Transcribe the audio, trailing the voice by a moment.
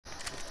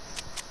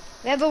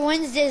Whoever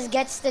wins this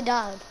gets the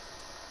dub.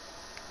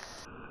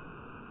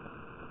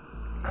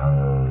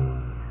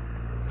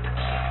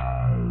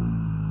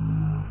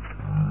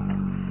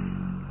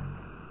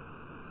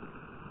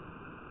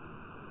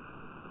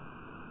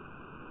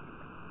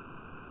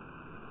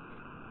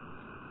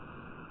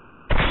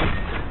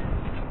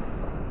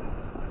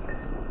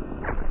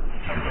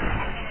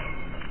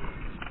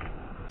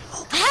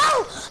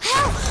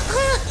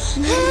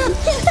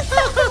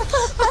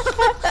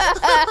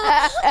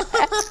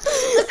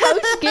 How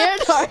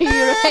scared are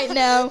you right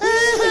now?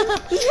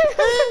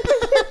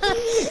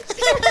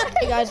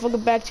 Hey guys,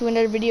 welcome back to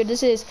another video.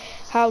 This is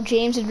how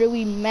James and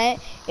Ruby met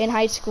in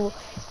high school.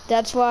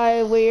 That's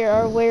why we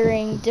are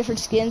wearing different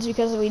skins,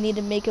 because we need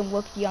to make them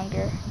look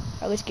younger.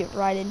 Let's get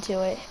right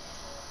into it.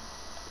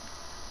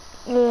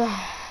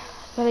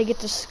 Gotta get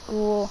to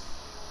school.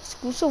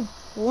 School's so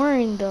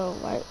boring though.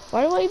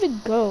 Why do I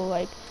even go?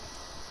 Like,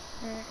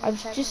 I'm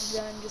so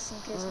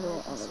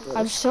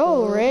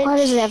rich. Why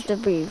does it have to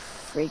be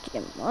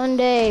freaking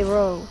Monday,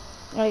 bro?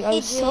 Like,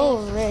 I'm so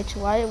rich.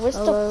 What's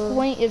the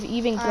point of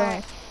even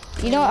going?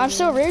 You know, I'm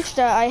so rich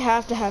that I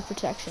have to have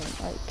protection.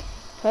 Like,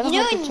 if I don't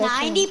have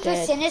protection,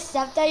 90% of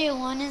stuff that you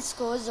learn in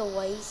school is a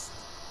waste.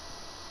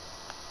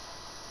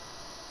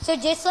 So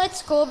just let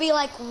school be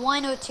like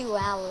 1 or 2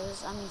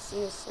 hours. I mean,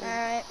 seriously.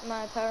 Alright,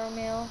 my power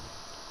wheel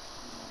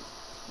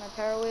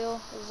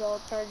is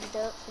all charged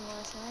up from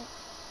last night.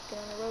 Get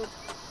on the road.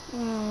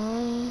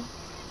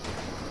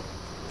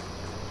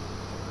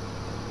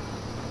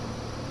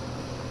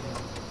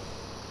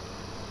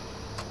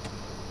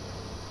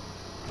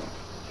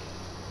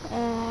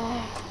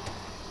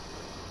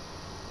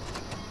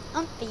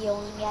 I'm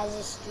feeling as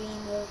a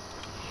streamer.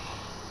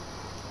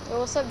 Yo,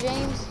 what's up,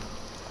 James?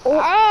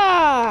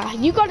 Oh.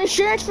 You got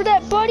insurance for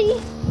that,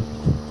 buddy?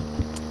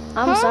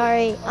 I'm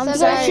sorry. I'm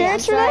sorry. I'm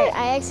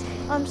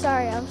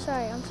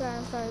sorry.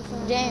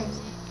 James,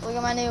 look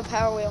at my new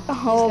power wheel.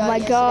 Oh my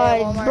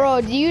god,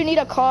 bro, do you need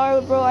a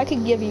car, bro? I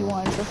could give you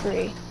one for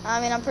free. I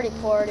mean, I'm pretty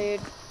poor, dude.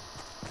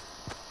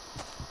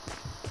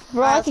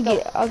 Bro, I'll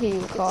give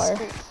you a car.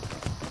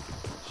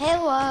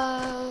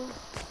 Hello.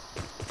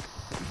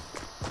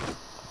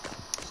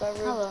 So rude.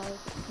 Hello.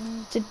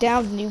 Sit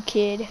down, new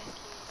kid.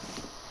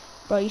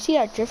 Bro, you see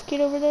that drift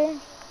kid over there?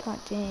 God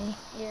dang.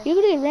 Yeah. You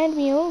could have ran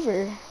me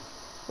over.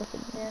 Yeah,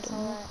 it's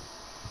all right.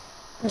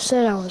 I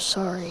said I was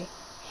sorry.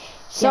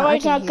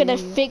 Sorry's not gonna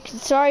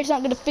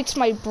fix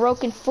my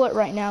broken foot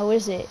right now,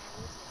 is it?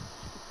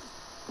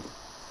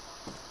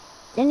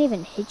 Didn't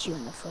even hit you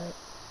in the foot.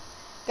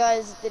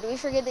 Guys, did we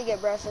forget to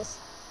get breakfast?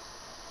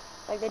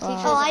 Like the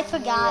teachers. Oh, I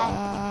forgot.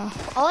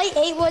 All I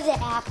ate was an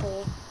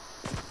apple.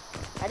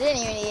 I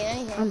didn't even eat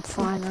anything. I'm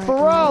fine right now.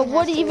 Bro,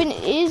 what even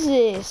is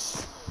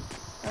this?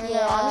 I don't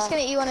know. I'm just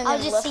gonna eat one of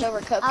them leftover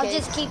cupcakes. I'll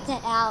just keep the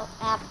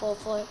apple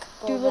for a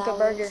couple Dude, look, a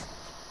burger.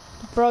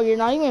 Bro, you're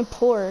not even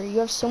poor. You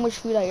have so much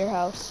food at your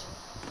house.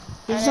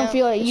 You just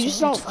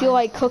don't feel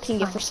like cooking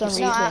it for some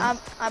reason. No,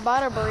 I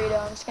bought a burrito.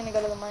 I'm just gonna go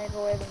to the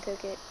microwave and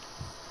cook it.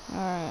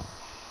 Alright.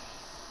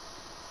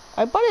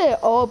 I bought an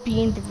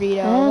all-bean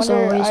burrito. As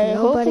always,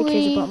 nobody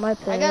cares about my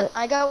pet.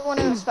 I got one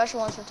of the special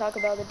ones from Taco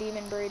Bell, the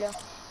demon burrito.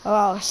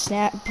 Oh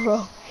snap,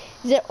 bro!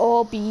 Is it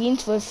all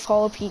beans with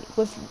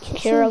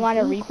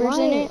Carolina Reapers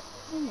in it?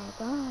 Oh my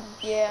god.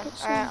 Yeah.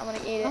 Alright, I'm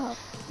gonna eat it.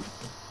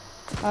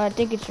 I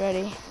think it's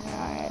ready.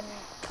 Alright.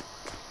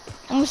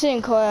 I'm gonna sit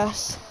in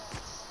class.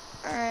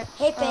 Alright.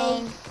 Hey,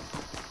 Fade.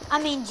 I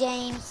mean,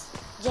 James.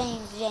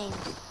 James.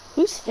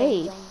 Who's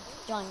Fade?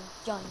 James.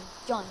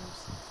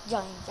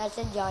 I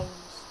said James.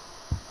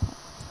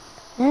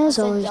 As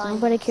always,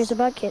 nobody cares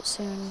about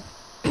Kitsune.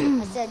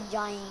 I said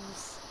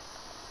James.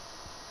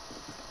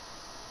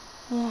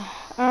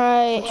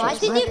 Alright. Why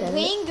did you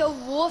bring a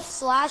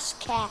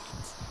wolf/cat? I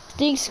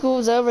think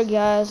school's over,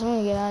 guys. I'm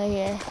gonna get out of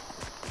here.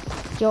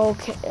 Yo,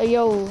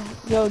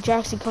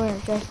 Jackson, come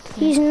here. Jackson,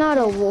 He's not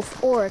a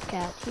wolf or a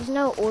cat. He's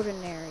no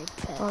ordinary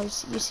pet. Oh, you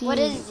see? What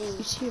is he?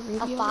 You see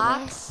A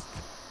fox?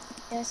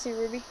 Yeah, I see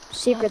Ruby.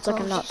 Secrets I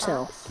cannot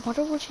tell. I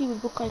wonder what she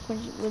would look like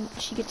when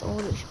she gets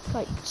older. She'd be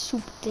like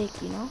super thick,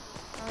 you know?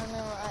 I don't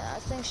know. I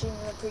think she's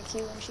gonna look pretty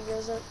cute when she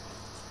grows up.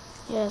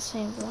 Yeah,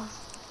 same, bro.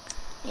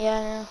 Yeah,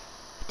 I know. I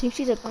think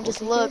she's a gold Just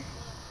digger. look.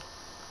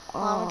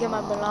 I'm gonna get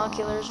my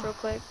binoculars real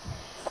quick.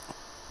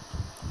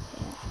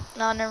 Yeah.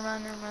 No, never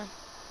mind.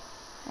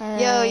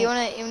 Right. Yo, you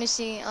wanna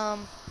see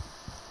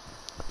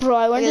Bro,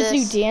 I learned look at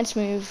this new dance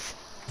move.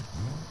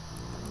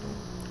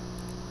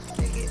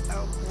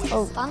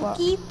 Oh,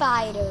 Funky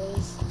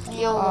fighters.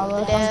 Yo,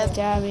 I'm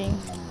dabbing.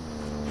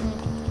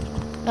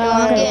 I'm gonna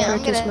I'm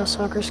practice gonna my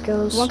soccer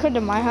skills. You wanna come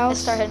to my let's house?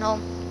 start heading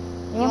home.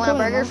 You wanna want a come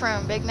to burger my-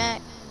 from Big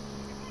Mac?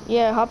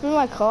 Yeah, hop in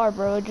my car,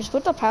 bro. Just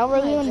put the power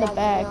wheel in the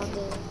back.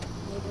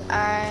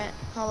 Alright,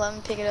 hold on, let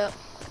me pick it up.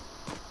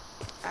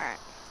 Alright.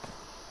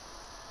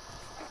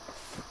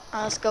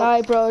 Let's go.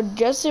 Alright, bro.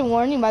 Just in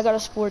warning, I got a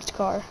sports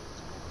car.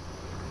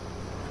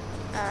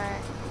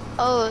 Alright.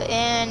 Oh,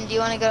 and do you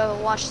want to go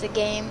watch the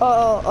game?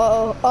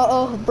 Bro,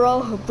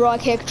 I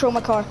can't control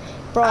my car.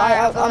 Bro,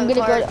 Alright, I'm to the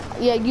gonna go. park.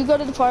 Yeah, you go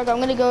to the park. I'm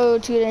gonna go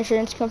to the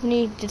insurance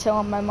company to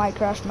tell them I might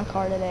crash my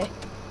car today.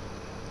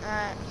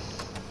 Alright.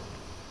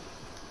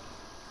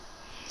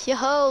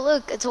 Yo,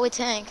 look, a toy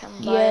tank. I'm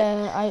gonna buy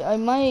it. Yeah, I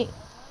might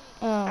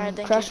Alright,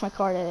 thank crash you. my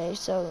car today,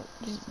 so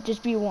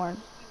just be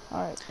warned.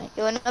 All right, thanks.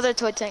 Yo, another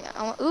toy tank.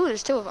 Ooh,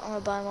 there's 2 of them. I'm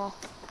gonna buy them all.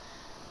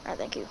 Alright,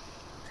 thank you.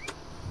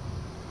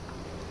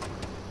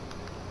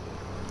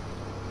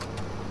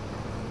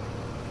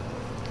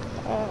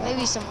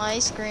 Maybe some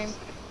ice cream.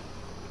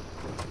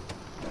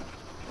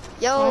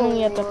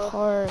 Finally at the Yo,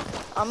 park.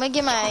 I'm gonna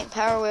get my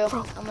Power Wheel.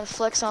 I'm gonna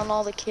flex on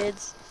all the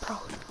kids. Bro,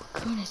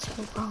 Raccoon is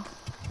here, bro.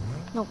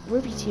 No,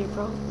 Ruby's here,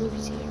 bro.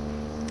 Ruby's here.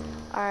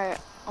 Alright,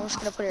 I'm just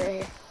gonna put it right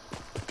here.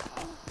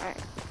 Alright.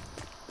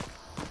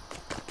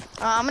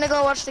 I'm gonna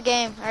go watch the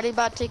game. I already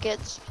bought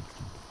tickets.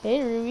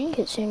 Hey, Ruby.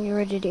 Get soon, you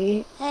ready to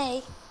eat?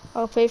 Hey,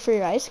 I'll pay for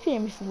your ice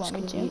cream if you want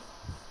me Just to. gonna eat.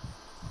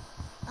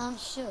 I'm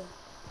sure.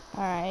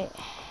 All right.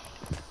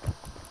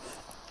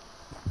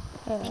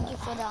 Thank you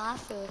for the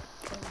offer.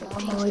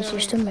 I'm always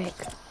used to make.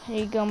 Here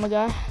you go, my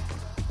guy.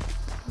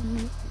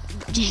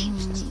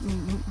 James,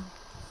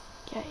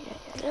 Yeah.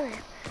 get over here.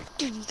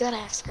 Dude, you gotta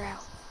ask her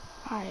out.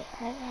 All right.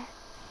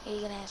 Yeah,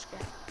 you gotta ask her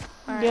out.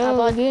 Alright, Yo, I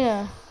bought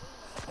Laguna,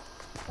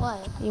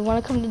 What? you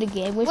want to come to the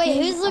game with Wait,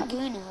 me? who's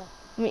Laguna?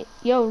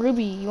 Yo,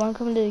 Ruby, you want to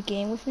come to the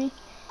game with me?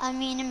 I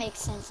mean, it makes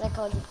sense. I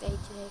called you Faye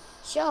today.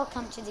 Sure, I'll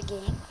come to the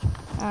game.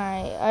 All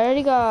right. I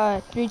already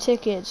got 3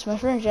 tickets. My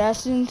friend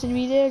Justin to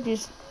be there.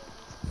 Just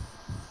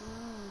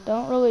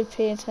don't really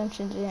pay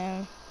attention to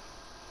him.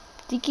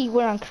 I think he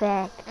went on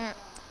crack.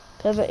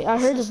 Cause I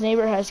heard his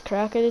neighbor has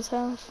crack at his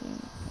house.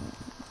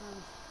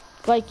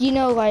 Like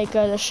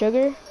the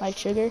sugar,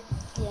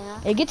 Yeah.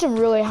 It gets him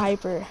really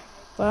hyper.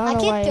 But I I don't know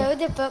can why. throw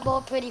the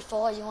football pretty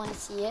far. You want to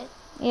see it?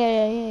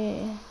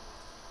 Yeah.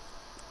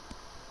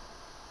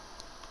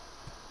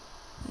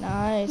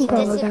 Nice. I'm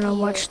probably Disappear. gonna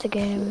watch the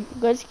game.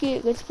 Let's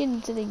get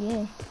into the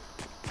game.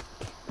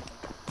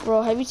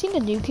 Bro, have you seen the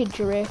new kid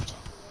Drift?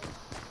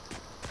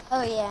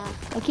 Oh, yeah.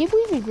 I can't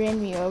believe he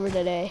ran me over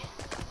today.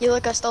 You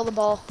look, I stole the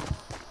ball.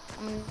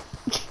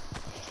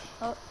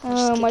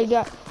 Oh my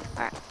god.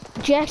 Alright.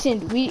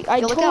 Jackson, I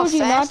Yo, look how told you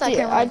not fast I to.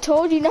 can I run.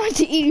 told you not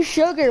to eat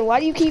sugar. Why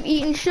do you keep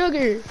eating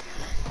sugar?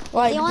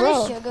 Like, You want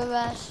bro, a sugar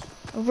rush?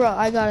 bro,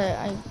 I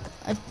gotta.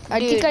 I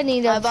think I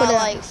need to I put bought a.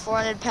 like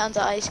 400 pounds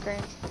of ice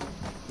cream.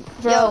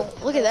 Bro, Yo,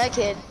 look at that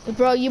kid.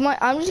 bro,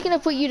 I'm just gonna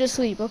put you to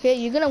sleep, okay?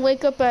 You're gonna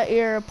wake up at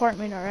your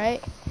apartment, all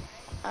right?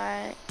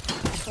 Alright.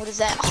 What is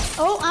that?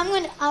 Oh, I'm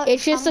gonna.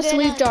 It's just I'm a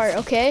sleep gonna- dart,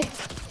 okay?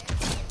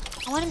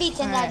 I want to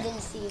pretend I Alright.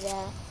 didn't see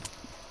that.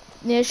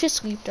 Yeah, it's just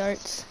sleep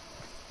darts.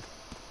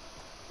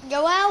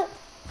 Go out.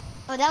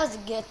 Oh, that was a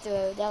good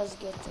throw. That was a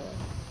good throw.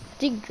 I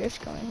think Drift's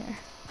coming here.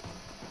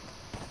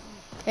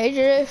 Hey,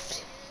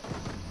 Drift.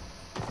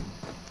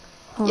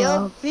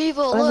 Yo,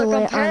 people, By the look,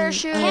 way, I'm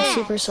parachuting. I'm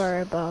super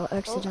sorry about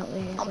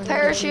accidentally. I'm running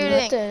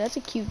parachuting. That's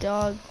a cute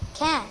dog.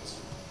 Catch.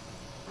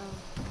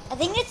 I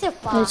think it's a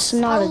fox. It's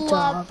not I a love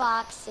dog.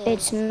 foxes.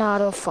 It's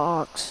not a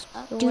fox.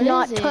 Do What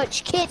not is it?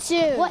 touch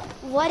Kitsu.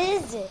 What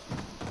is it?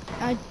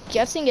 I'm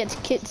guessing it's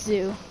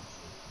Kitsu.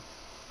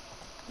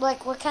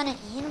 Like, what kind of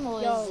animal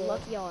is it?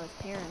 lucky y'all have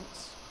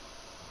parents.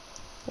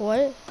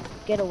 What?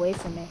 Get away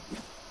from me.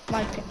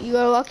 You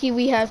are lucky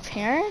we have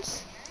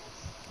parents?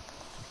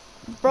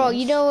 Bro,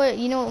 you know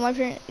what my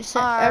parents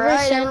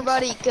Alright,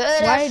 everybody, good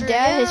my afternoon.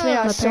 dad has been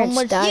on My so parents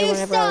much died You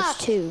whenever I was suck.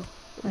 2.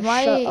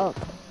 My- Shut up.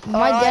 my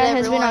Alright, dad has been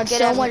everyone, on good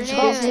so much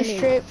afternoon. business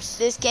trips.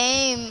 This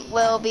game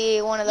will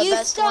be one of the You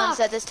best ones suck.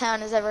 that this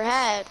town has ever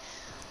had.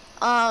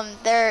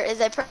 There is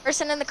a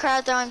person in the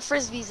crowd throwing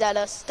frisbees at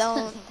us.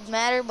 Don't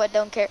matter, but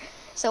don't care.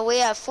 So we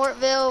have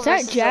Fortville Is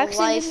that versus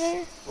Jackson in the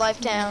there?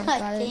 Lifetown.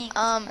 I think.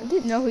 I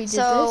didn't know he did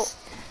So this.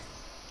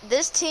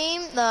 this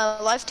team, the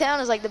Lifetown,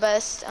 is like the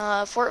best.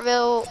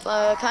 Fortville,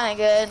 kind of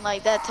good.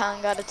 Like that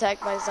town got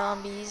attacked by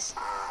zombies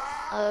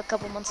a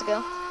couple months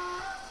ago.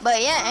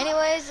 But yeah,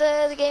 anyways,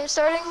 the game's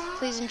starting.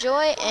 Please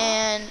enjoy,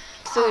 and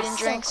food and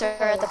so drinks are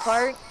at the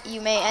park. You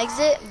may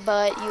exit,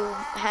 but you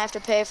have to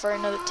pay for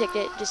another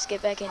ticket just to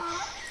get back in.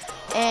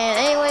 And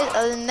anyways,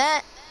 other than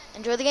that,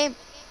 enjoy the game.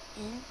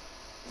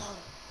 No.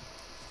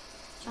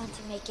 Trying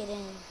to make it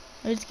in.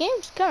 This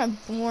game's kind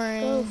of Go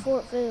boring.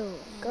 Fortville.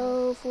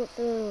 Go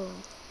Fortville.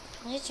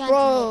 I'm just trying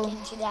Bro. to make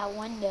into that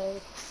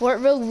window.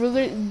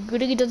 Fortville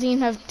really doesn't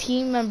even have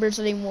team members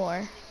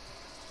anymore.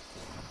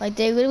 Like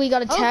they literally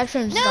got attacked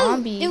from no,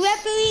 zombies. the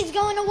referee's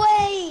going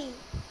away.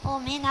 Oh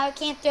man, now I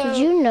can't throw. Did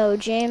you know,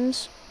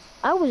 James?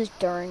 I was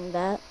during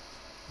that.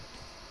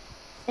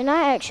 And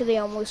I actually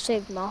almost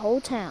saved my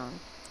whole town.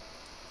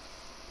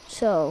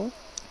 So,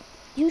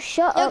 you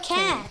shut No up. Tim.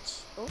 catch.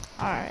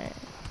 Alright.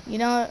 You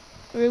know what,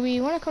 Ruby,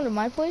 you wanna come to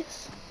my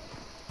place?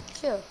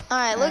 Sure.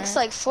 Alright, looks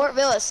like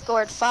Fortville has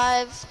scored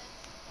 5,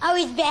 Oh,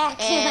 he's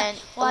back. and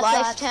Watch,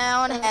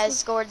 Lifetown has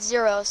scored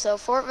 0. So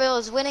Fortville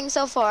is winning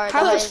so far.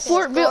 How The is highest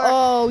Fortville? score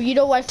Oh, you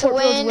know why to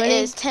Fortville's win winning?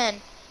 is 10.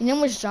 You know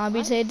how much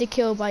zombies they had to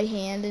kill by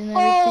hand and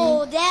everything?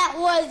 Oh, that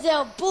was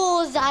a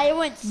bullseye. It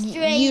went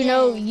straight You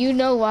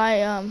know in.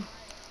 why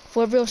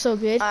Fortville's so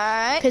good.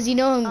 Alright. Because you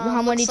know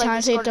how many looks like we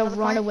times they have scored to another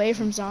run point. away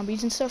from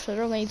zombies and stuff, so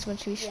their lane's going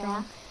to be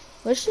strong.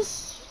 Let's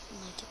just...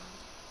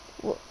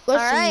 Oh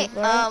Let's Alright. see,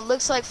 alright?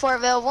 Looks like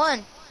Fortville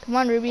won. Come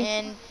on, Ruby.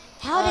 And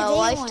How did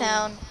they win?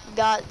 Lifetown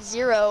got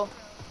 0.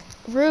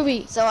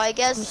 Ruby. So I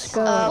guess Let's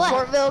go.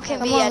 Fortville can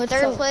Come be on, at let's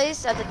 3rd go.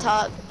 place at the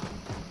top.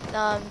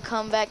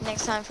 Come back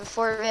next time for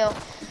Fortville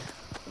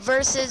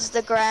versus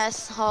the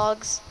Grass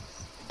Hogs.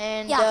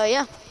 And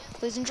yeah,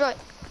 please enjoy.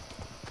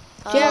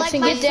 Jackson,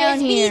 my get down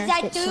here.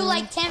 I threw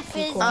like 10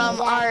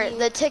 frisbees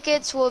The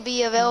tickets will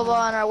be available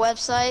on our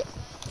website.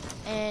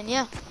 And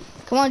yeah.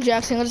 Come on,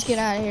 Jackson, let's get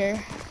out of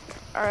here.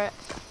 Alright.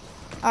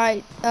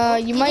 Alright,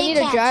 you might need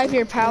to drive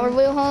your power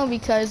wheel home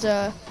because,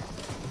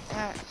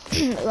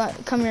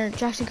 come here,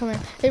 Jackson, come here.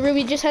 Hey,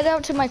 Ruby, just head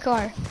out to my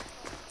car.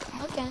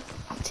 Okay.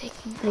 I'm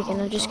taking Hey, can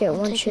I just get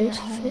one chase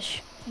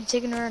fish? You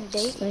taking her on a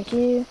date? Thank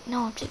you.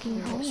 No, I'm taking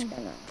you home.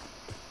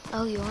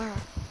 Oh, you are.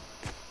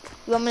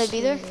 You want me to be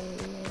there?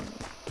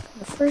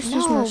 The first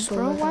is my No, sword.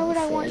 bro, why would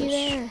I want you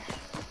fish. there?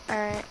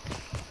 Alright.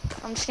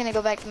 I'm just gonna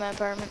go back to my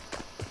apartment.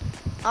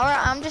 Alright,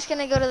 I'm just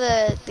gonna go to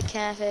the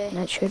cafe.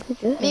 That should be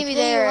good. Meet me Do you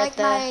there like at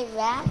the my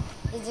rap?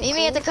 Is it meet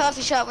me at the cool?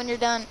 coffee shop when you're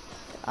done.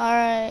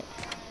 Alright.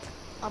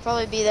 I'll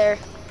probably be there.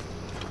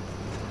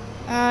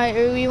 Alright,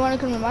 Ruby, you want to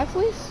come to my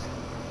place?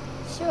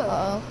 Sure.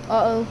 Uh-oh.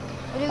 Uh-oh.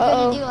 What are we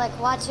Uh-oh. gonna do? Like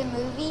watch a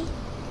movie?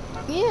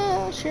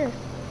 Yeah, sure.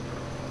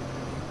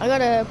 I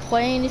got a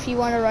plane if you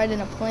want to ride in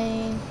a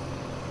plane.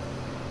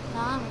 No,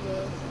 I'm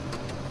good.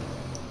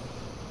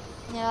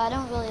 No, I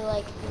don't really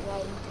like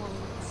riding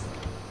planes.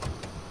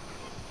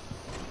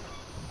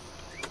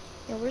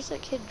 Yeah, where's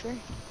that kid drink?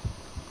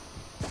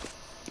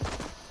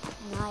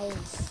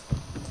 Nice.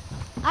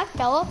 I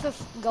fell off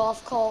a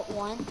golf cart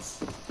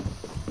once.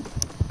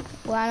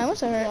 Wow, that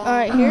must have hurt. Yeah.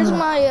 Alright, here's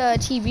my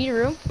TV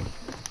room.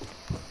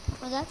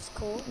 Well, that's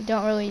cool.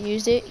 Don't really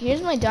use it.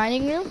 Here's my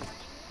dining room.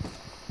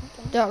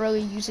 Okay. Don't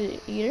really use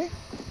it either.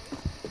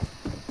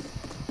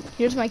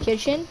 Here's my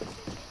kitchen.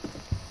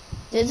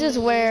 This is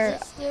where,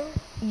 Is it still?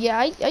 yeah,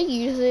 I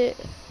use it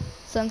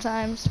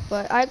sometimes,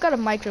 but I got a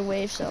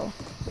microwave, so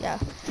yeah.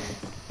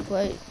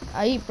 But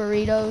I eat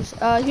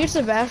burritos. Here's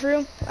the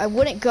bathroom. I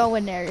wouldn't go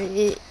in there.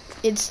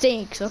 It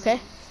stinks. Okay.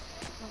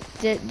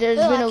 There's Ew, been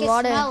I a can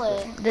lot smell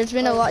of. it. There's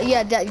been a lot.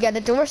 Yeah,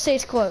 the door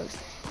stays closed.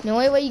 The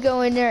only way you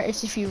go in there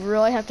is if you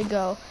really have to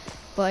go,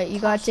 but you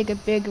gotta take a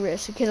big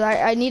risk because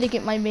I need to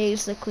get my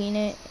maids to clean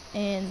it,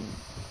 and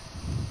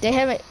they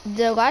haven't.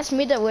 The last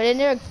maid that went in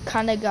there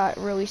kind of got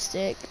really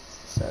sick,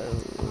 so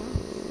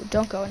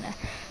don't go in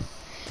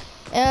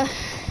there.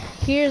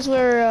 Here's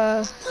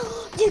where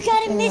You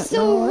gotta miss the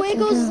know what to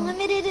Wiggles do.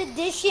 limited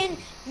edition,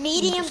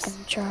 medium,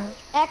 extra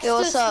Yo,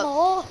 what's up?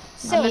 small.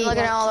 So I've been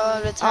looking all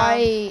over the town.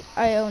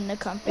 I own the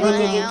company. When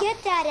did hang you out?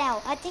 get that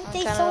out? I think I they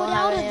kinda sold don't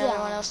have out of any other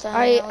one them. else to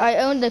hang out with. I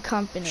own the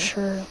company.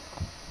 Sure.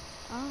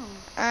 Oh.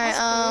 Alright,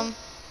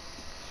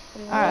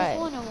 Alright.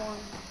 One on one.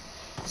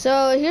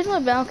 So here's my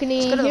balcony.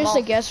 Let's go to the Here's mall.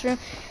 the guest room.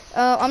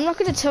 I'm not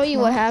gonna tell you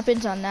what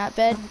happens on that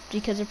bed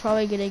because they're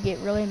probably gonna get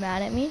really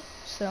mad at me.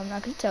 So I'm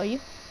not gonna tell you.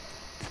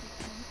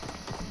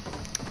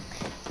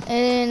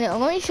 And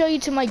let me show you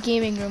to my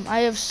gaming room.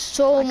 I have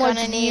so I much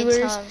kinda need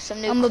viewers. some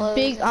new I'm a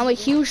clothes. I'm a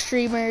huge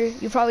streamer.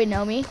 You probably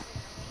know me.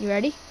 You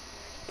ready?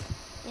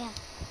 Yeah.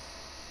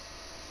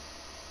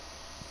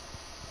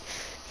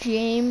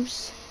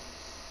 James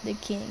the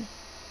King.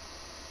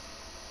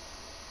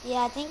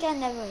 Yeah, I think I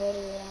never heard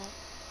of that.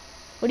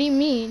 What do you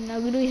mean? I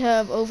literally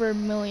have over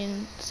 1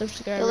 million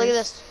subscribers. Yo, look at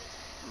this.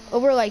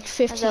 Over like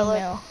 15 that look?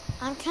 mil.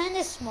 I'm kind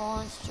of small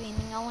on streaming.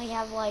 I only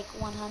have like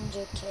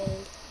 100K.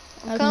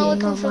 I'm kinda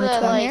looking for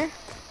that, Come like, here.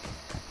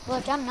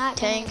 Look, I'm not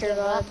Tanker gonna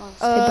give up vibe.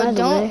 on by the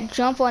Don't way,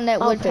 jump on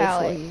that I'll wood pay for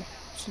pallet. you.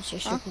 Since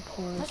you're Huh? super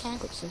poor, Okay.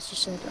 but since you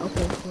said I'll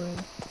pay for you.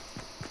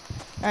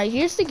 Alright,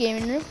 here's the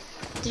gaming room.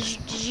 Did you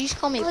just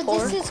call me Oh,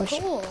 poor? this is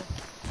Question. cool.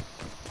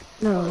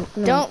 No,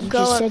 Don't you go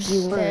just upstairs. said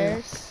you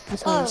were.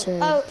 That's all I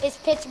said. Oh, it's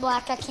pitch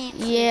black. I can't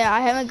see. Yeah,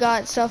 I haven't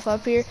got stuff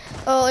up here.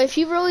 Oh, if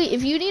you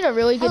need a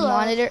really good Hello.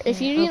 monitor, if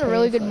you Yeah, need a okay,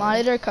 really good fine.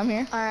 monitor, come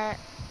here. Alright.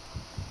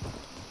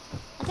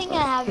 I think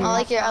I have. I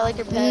like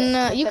your pet.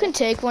 No, you can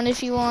take one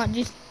if you want.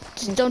 Just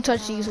don't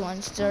touch these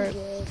ones. They're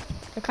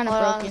kind of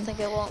Hold on, I broken. think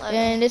it won't let me.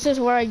 And this is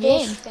where I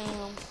game. Fish fam.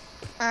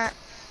 Alright.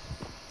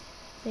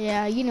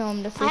 Yeah, you know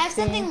I'm the fish I have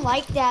fan. something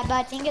like that, but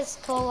I think it's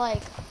called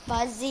like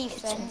Fuzzy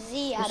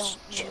Frenzy. I don't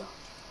know.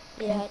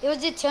 Yeah, it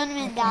was a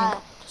tournament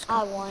that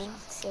I won.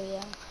 So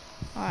yeah.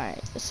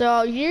 Alright,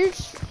 so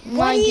here's What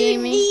my do you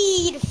gaming.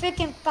 need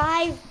freaking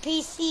 5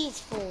 PCs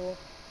for?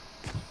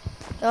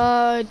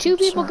 2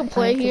 people Sorry, can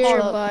play I can here,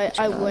 show up. but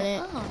I Let's go.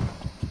 wouldn't. Oh.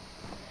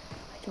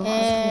 I don't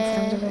have any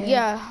friends over And here.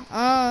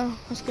 yeah,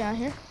 let's get out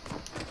here.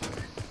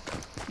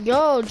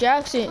 Yo,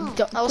 Jackson, Oh,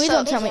 please what's don't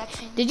up? tell me.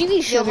 Jackson. Did you eat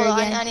Yo, sugar hold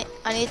on. again?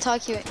 I need to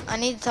talk to you. I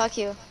need to talk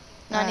to you.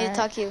 No, I need to Alright.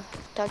 talk to you.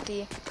 Talk to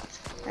you.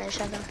 Alright,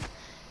 shut down.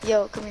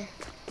 Yo, come here.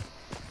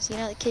 So you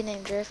know that kid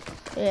named Drift?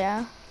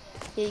 Yeah,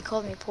 Yeah, he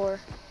called me poor.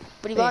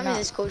 But he Wait, bought me no.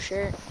 this cool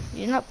shirt.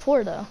 you're not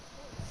poor though.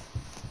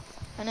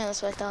 I know,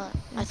 that's what I thought.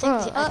 I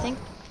Bruh. think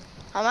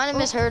I might have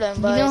misheard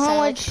him, but know it how sounded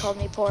like much- he called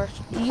me poor.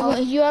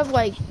 You have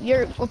like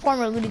your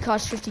apartment literally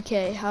costs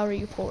 50K. How are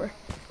you poor?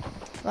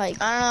 Like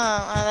I don't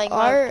know. I like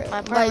our my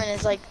apartment like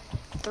is like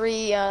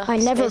 3 I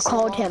never spaces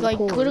called long. him like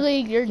poor. literally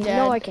your You dad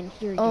know I can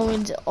hear you.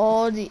 owns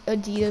all the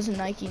Adidas and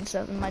Nike and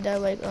stuff, and my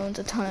dad like owns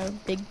a ton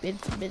of big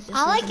businesses.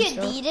 I like and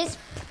stuff. Adidas.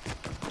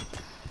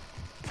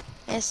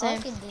 Yeah, I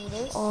same. like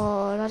Adidas.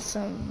 Oh, that's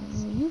some.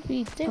 You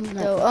be thick I'm not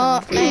though.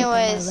 gonna do it on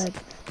my anyways. leg.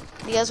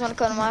 You guys want to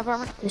come to my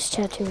apartment? This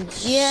tattoo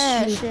is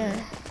Yeah, super. sure.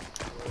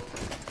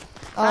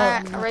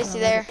 Alright, I'm I'll not race gonna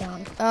you let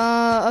there. it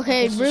down.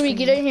 Okay, This is Ruby, for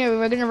get you. in here.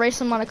 We're gonna race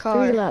them on a 3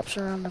 car. laps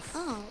around the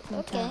Oh,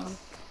 okay.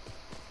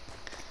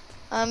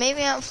 town.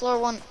 Maybe on floor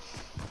 1.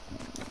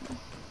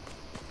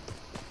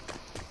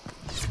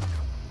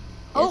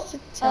 Just to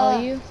tell Oh,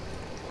 you,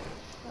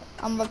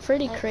 I'm a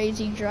pretty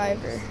crazy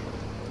driver.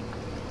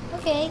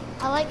 Okay,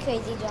 I like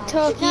crazy drives.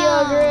 Tokyo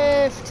No,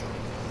 Drift.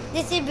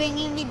 this is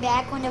bringing me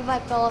back whenever I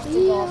fell off the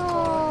golf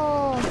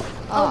cart. Yeehaw.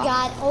 Oh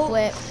God! Oh,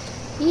 Flip.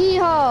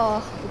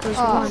 Yeehaw. There's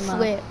Oh, one lap.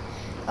 flip.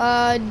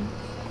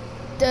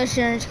 The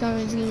insurance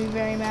company's gonna be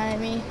very mad at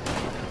me.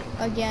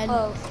 Again.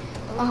 oh,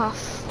 Oh.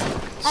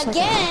 Second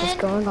lap is again!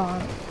 going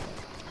on.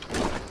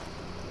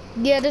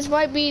 Yeah, this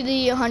might be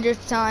the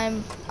 100th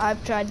time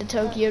I've tried the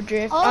Tokyo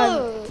Drift.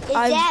 Oh,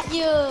 I've-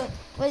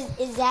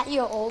 is that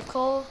your old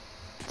car?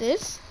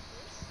 This?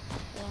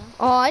 Yeah.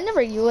 Oh, I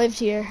never lived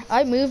here.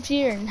 I moved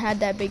here and had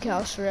that big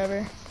house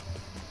forever.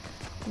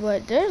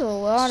 But there's a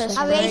lot of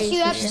I I space raised you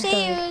here.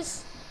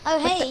 upstairs. Oh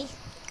hey.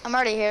 I'm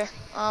already here.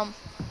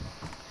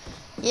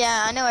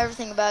 Yeah, I know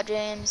everything about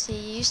James. He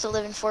used to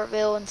live in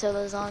Fortville until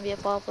the zombie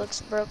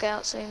apocalypse broke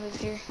out, so he moved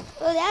here.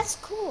 Oh, that's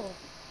cool.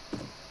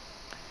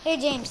 Hey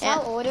James, Yeah.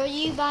 how old are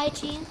you by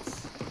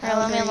chance? Alright,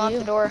 let me old are unlock you?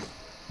 the door.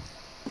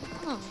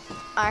 Oh,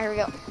 Alright, here we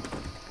go.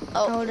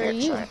 Oh, How old are here,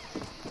 you? sorry.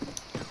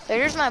 So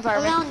here's my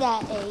apartment. around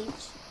that age.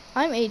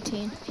 I'm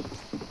 18.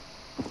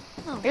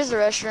 Here's the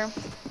restroom.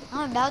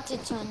 I'm about to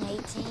turn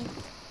 18.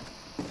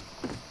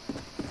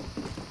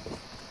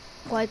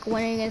 Like,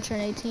 when are you gonna turn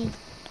 18?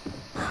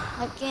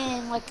 Like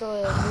in like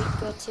a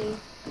week or two.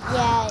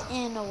 Yeah,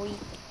 in a week.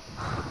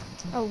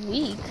 A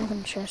week? I'm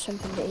gonna try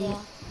something to eat. Yeah.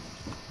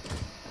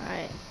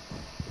 Alright.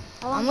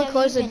 How long I'm have gonna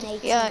close you the been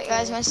 18? Yeah,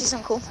 guys, for? wanna see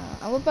something cool?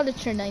 I'm about to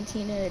turn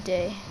 19 in a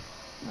day.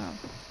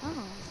 Oh.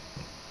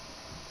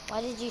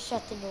 Why did you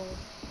shut the door?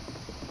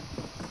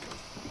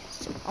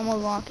 So I'm gonna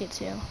lock it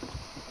too.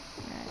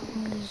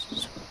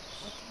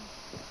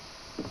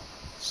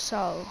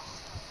 So,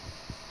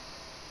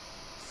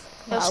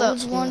 What's I up?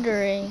 was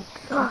wondering,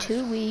 in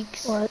 2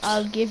 weeks, What?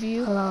 I'll give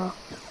you Hello.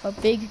 a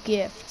big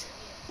gift.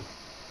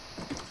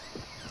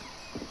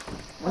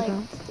 Like, Okay.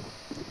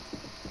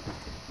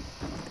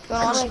 You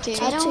wanna watch some like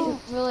TV? I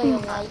don't really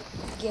like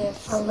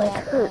gifts. My leg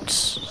that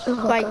hurts.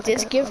 Like,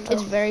 this gift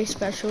is very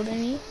special to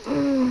me.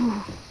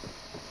 Mm,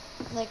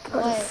 Like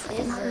what is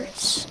it?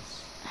 hurts.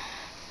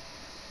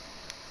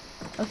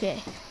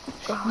 Okay.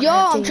 God, Yo, I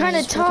have I'm trying to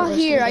use talk the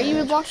here. I rest of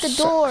even the locked the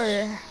sucks.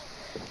 door.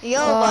 Yo,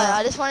 but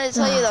I just wanted to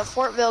tell you the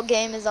Fortville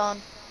game is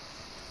on.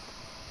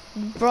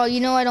 Bro, you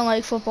know I don't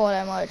like football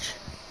that much.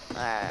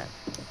 Alright.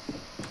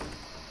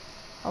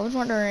 I was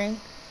wondering.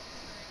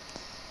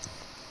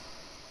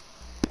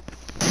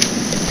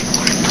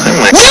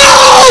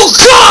 No!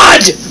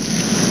 God!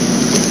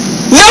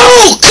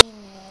 No!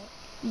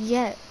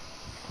 Yeah.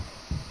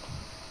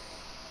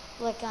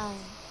 Like I'm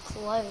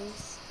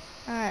close.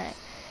 Alright.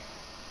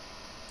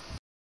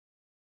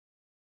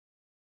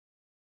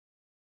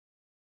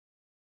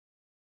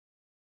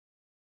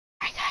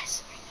 Alright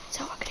guys,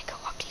 so we're gonna go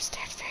up these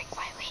stairs very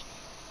quietly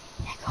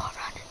and go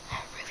around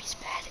Ruby's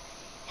bed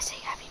and say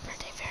happy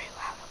birthday very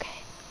loud, okay?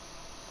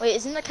 Wait,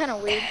 isn't that kind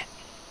of weird?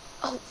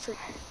 Oh, for...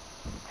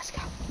 Let's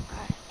go.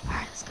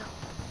 Alright, let's go.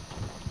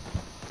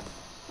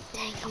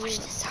 Dang, how much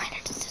designer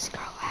does this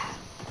girl have?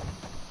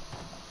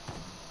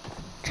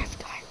 Drift,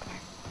 come on.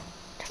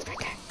 Drift right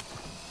there.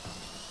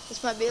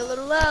 This might be a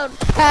little loud.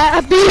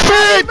 Happy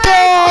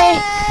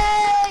birthday!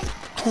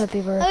 Happy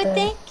Oh, birthday.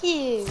 thank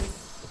you.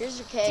 Here's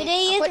your cake.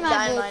 Today I is put my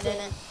dynamite birthday.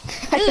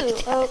 in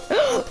it. Ooh, oh,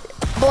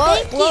 Blow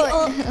thank it, blow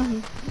you. it.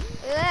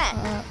 Look at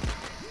that.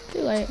 Too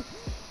late.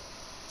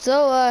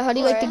 So, how do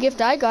you like the Alright.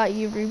 gift I got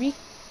you, Ruby?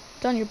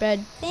 It's on your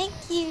bed. Thank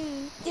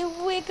you. The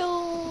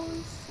wiggles.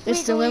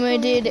 It's the Wiggle,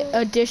 wiggle, limited wiggle.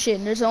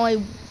 edition. There's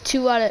only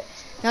 2 out of...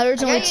 Now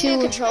there's I only got you a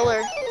new 2...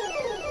 controller.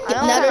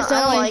 Now there's I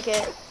don't only- like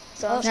it,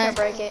 so I'm just Now- gonna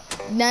break it.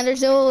 Now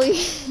there's only...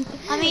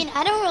 I mean,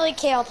 I don't really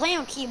care. I'll play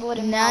on keyboard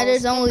and now mouse.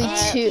 there's but only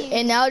thank 2... you.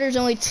 And now there's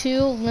only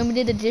 2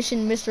 limited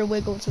edition Mr.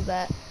 Wiggles of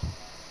that.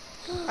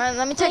 Alright,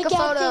 let me take I a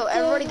got photo. the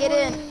Everybody good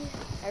get in. one.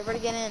 Everybody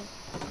get in.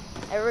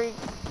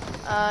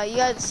 You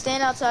guys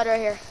stand outside right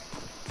here.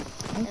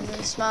 And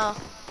then smile.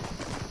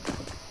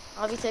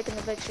 I'll be taking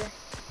the picture.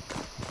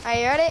 Are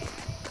you ready?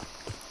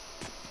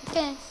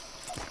 Okay.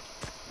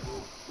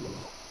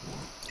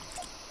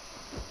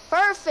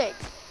 Perfect.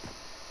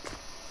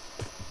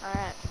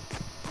 Alright.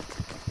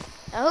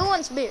 Now who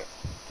wants beer?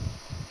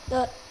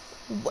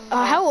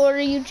 How old are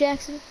you,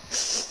 Jackson?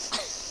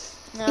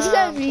 No, You gotta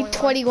I'm be 21.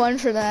 21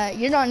 for that.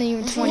 You're not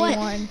even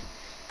 21.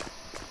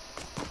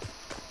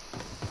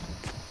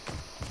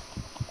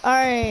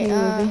 Alright,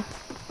 Ruby.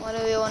 What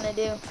do we want to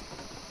do?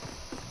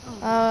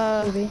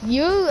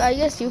 I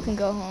guess you can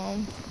go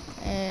home.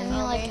 I And mean,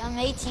 like, I'm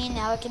 18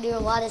 now. I can do a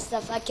lot of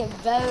stuff. I can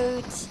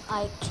vote.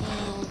 I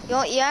can.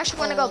 You actually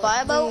want to go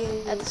buy a boat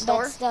do at the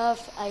store? that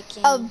stuff. I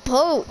can. a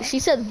vote. She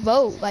said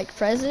vote, like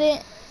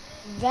president.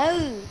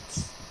 Vote.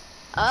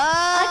 Oh.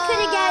 I could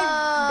have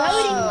got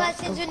voting Of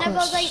lessons whenever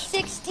I was like course.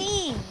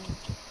 16.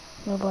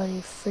 Nobody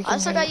freaking. I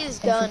still got to use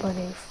gun.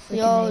 Everybody freaking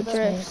Yo, hates me.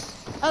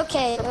 Drift.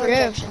 Okay.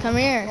 Drift, come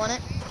here. You want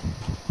it?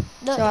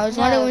 No, So I was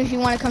no, wondering if you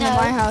want to come to no.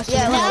 my house to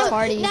Yeah, the No,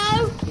 party.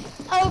 no.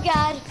 Oh,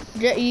 God.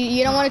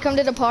 You don't want to come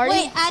to the party?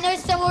 Wait, I know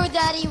somewhere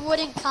that he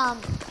wouldn't come.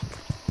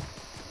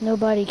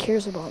 Nobody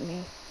cares about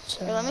me.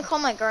 So. Here, let me call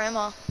my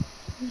grandma.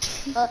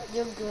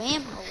 Your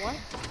grandma, what?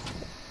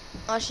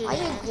 Oh, she's Why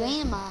your in.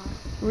 grandma?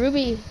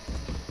 Ruby,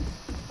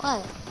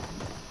 What?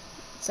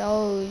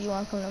 so you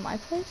want to come to my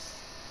place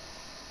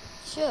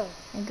Sure,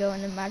 and go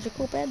in the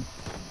magical bed?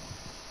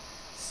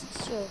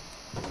 sure.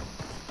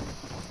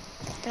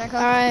 Can I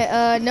come?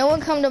 Alright, no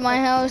one come to my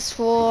house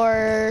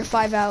for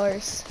 5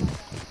 hours.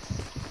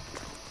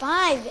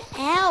 5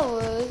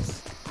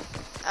 hours?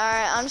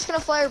 Alright, I'm just gonna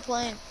fly your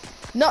plane.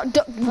 No,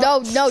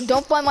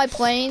 don't fly my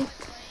plane.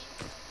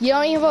 You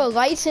don't even have a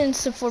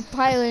license for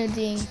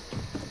piloting.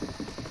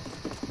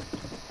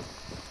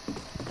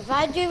 If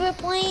I drove a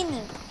plane,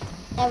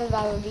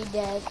 everybody would be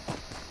dead.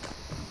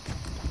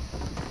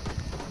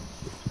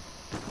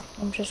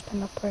 I'm just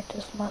gonna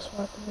practice my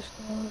soccer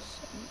skills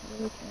and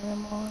really get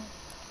them on.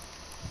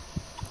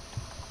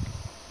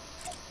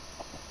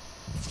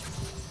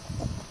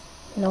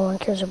 No one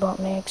cares about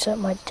me except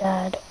my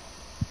dad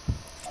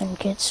and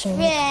Gitsu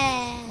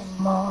Yeah. and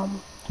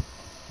mom.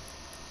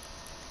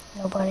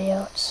 Nobody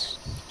else.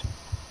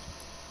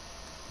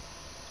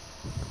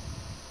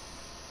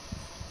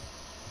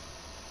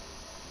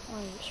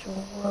 Wait. So,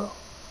 whoa.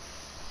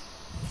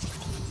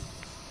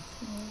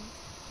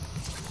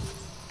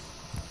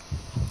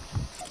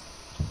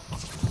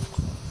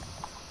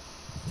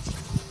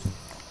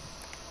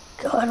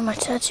 God, my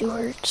tattoo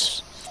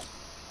hurts.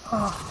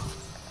 Oh.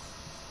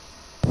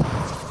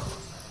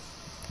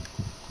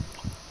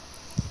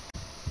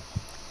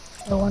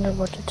 I wonder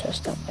what to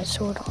test out my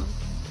sword on.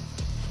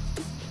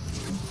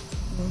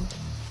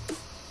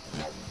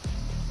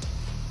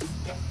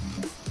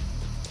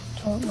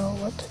 Don't know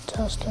what to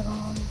test it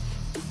on.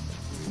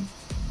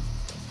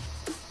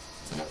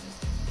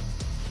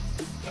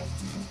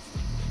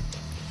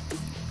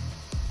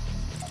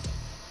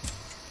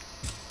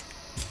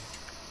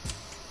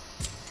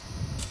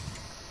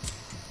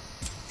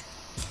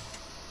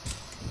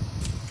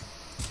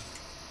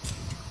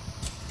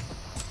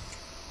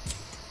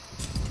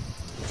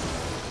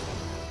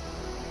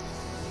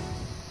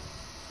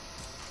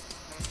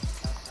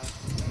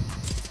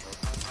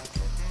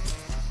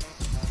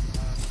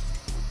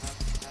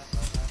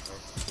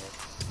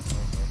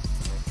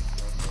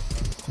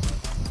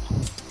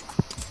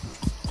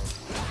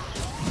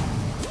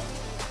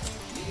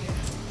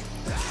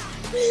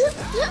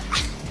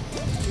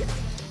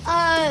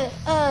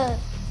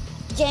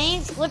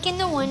 James, look in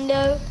the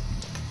window.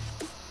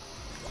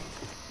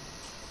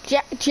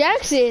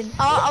 Jackson,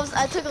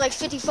 I took like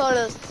 50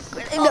 photos.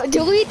 no,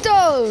 delete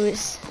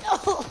those.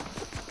 Oh,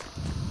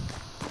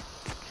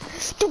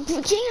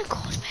 Jana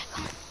calls back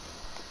on.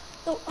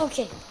 oh,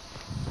 okay.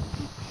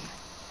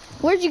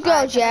 Where'd you go,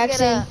 Alright,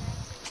 Jackson?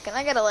 Can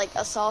I get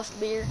a soft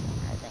beer?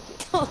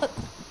 Alright, thank you.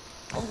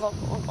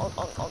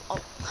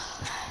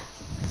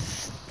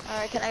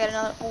 Alright, can I get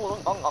another?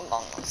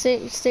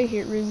 Stay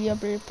here, Ruby. I'll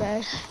be right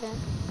back.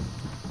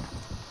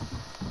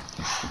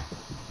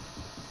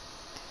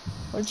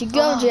 Where'd you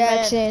go, Oh,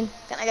 Jackson? man.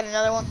 Can I get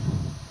another one?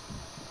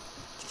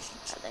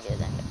 Thank you.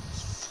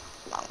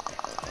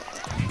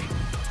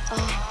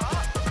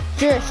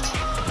 Drift.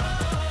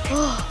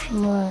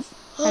 What?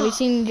 Have you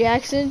seen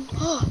Jackson?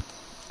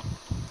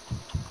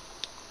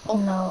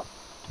 No.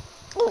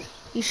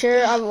 You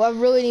sure? I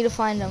really need to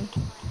find him.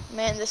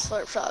 Man, this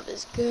slurp shop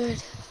is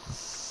good.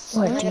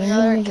 What, Can I do get you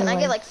another? need me to, Can I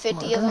get like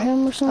 50 of murder them?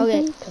 him or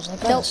something? Okay. Because I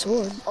got Nope. a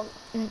sword.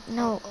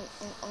 No,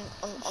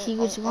 he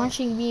was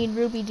watching me and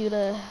Ruby do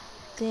the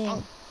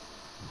thing.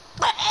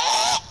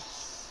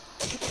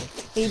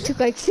 He took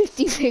like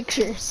 50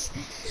 pictures.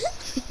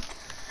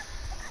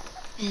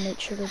 Make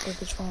sure to take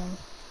his phone.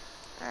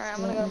 Alright,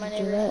 I'm You gonna go to want my me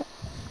to do neighbor. that?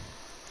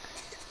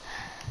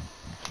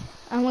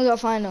 I'm gonna go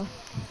find him.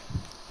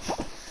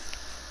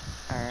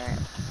 Alright,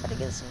 gotta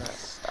get some of that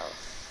stuff.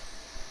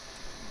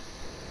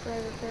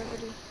 Private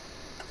property.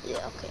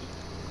 Yeah, okay.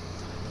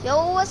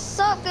 Yo, what's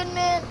up, good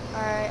man?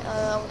 Alright,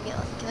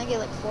 can I get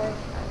like 4? Alright.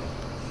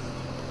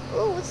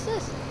 Ooh, what's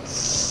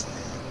this?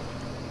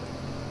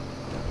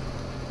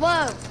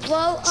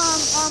 Whoa,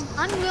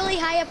 I'm really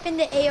high up in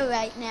the air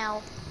right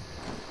now.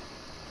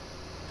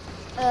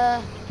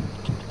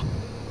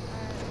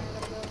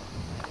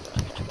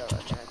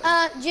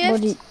 What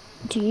Drift,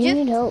 do you Drift?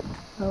 need help?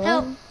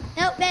 Hello?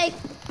 help, babe.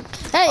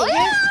 Hey,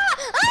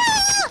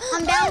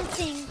 I'm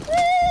bouncing.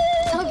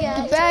 Oh, God.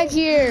 get back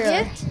here.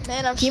 Drift,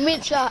 Man, I'm Give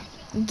me- shot.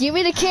 Give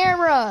me the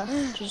camera.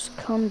 Just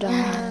calm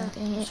down.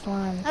 It's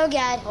fine. Oh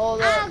God.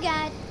 Hold up. Oh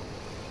God.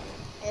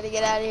 Gotta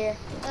get out of here.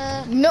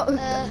 No.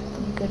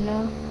 You good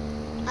now?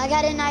 I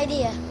got an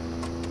idea.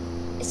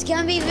 It's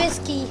gonna be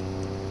risky.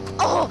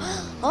 Oh!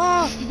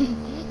 Oh!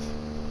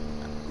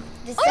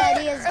 This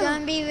idea is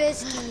gonna be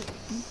risky.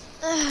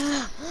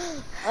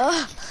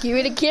 Give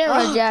me the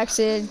camera,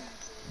 Jackson.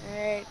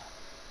 Alright.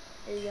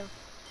 There you go.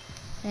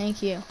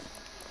 Thank you.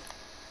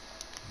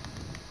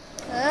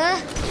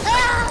 Ah!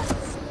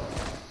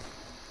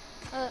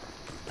 Oh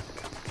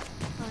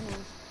no.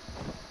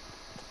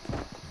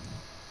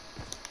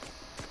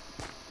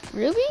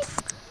 Ruby?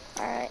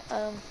 Alright,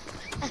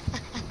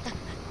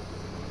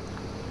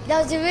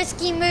 That was a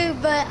risky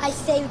move, but I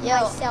saved Yo.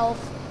 myself.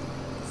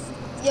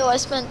 yo, I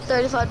spent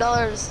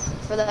 $35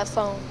 for that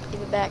phone.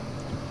 Give it back.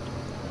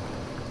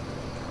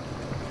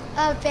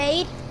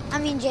 Paid? I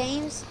mean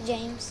James.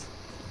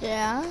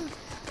 Yeah.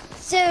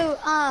 So,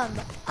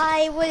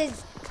 I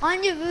was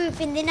on the roof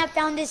and then I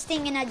found this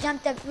thing and I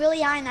jumped up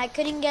really high and I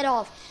couldn't get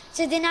off.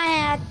 So then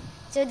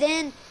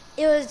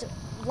it was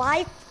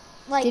life,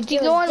 like Did you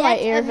it go was on my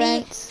death air of me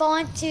vents?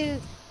 falling to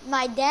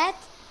my death,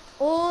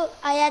 or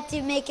I had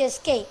to make an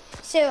escape.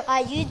 So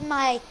I used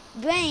my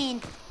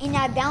brain and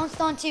I bounced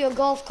onto a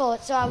golf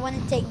cart so I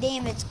wouldn't take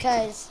damage,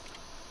 cause,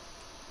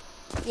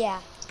 yeah.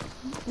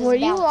 it was Were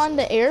you bouncing. on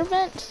the air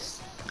vents?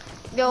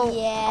 Yo, I'm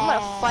Yeah.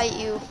 gonna fight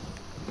you,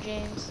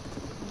 James.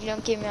 You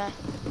don't give me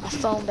my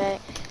phone back.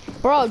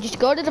 Bro, just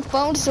go to the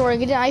phone store and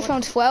get an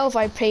iPhone 12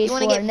 I paid You for.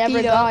 wanna get Never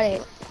beat got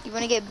up? it. You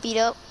wanna get beat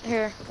up?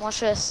 Here, watch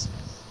this.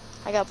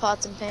 I got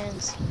pots and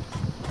pans.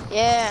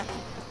 Yeah.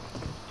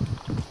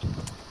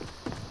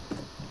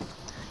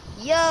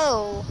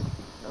 Yo!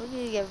 No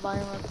need to get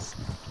violence.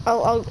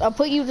 I'll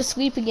put you to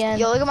sleep again.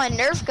 Yo, look at my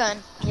Nerf gun.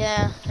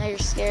 Yeah, now you're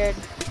scared.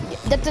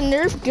 That's a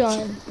Nerf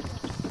gun.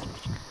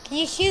 Can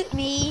you shoot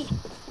me?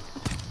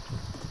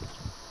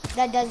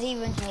 That doesn't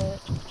even hurt.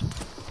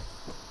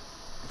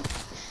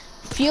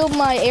 Feel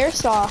my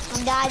airsoft.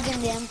 I'm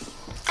dodging them.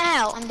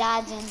 Ow! I'm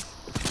dodging.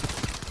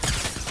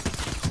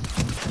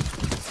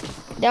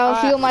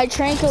 Now feel my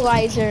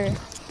tranquilizer.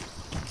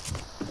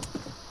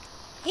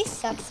 He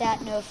sucks at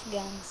Nerf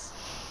guns.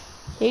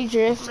 Hey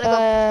Drift,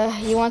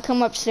 you wanna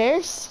come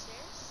upstairs?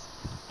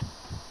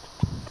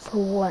 For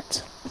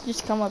what?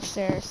 Just come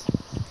upstairs.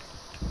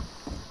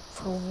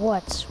 For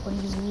what? What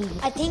do you need?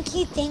 I think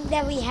you think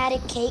that we had a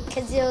cake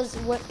because it was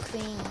whipped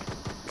cream.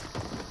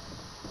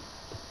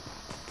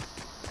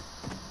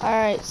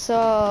 Alright,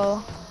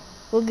 so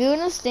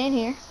Laguna, stand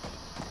here.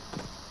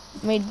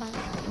 I mean,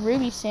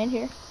 Ruby, stand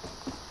here.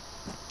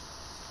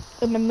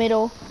 In the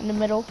middle.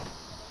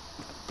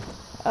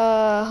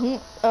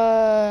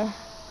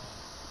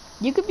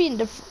 You could be in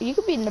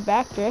the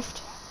back,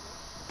 Drift.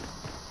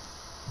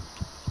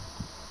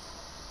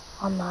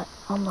 I'm not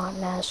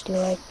nasty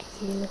like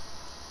you.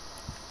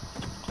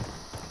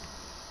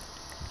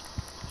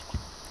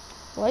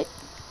 What?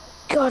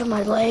 God,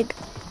 my leg.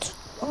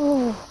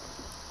 Oh.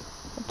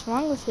 What's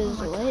wrong with his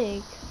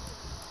leg?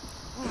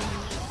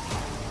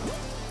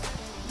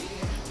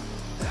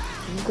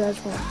 You guys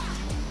want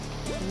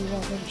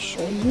me to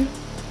show you?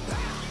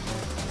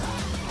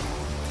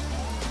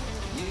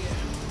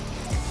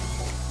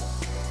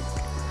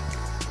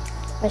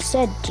 I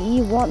said, do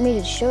you want me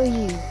to show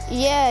you?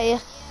 Yeah,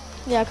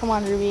 come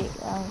on, Ruby.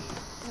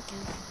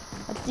 Okay.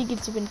 I think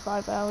it's been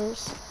 5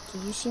 hours. Do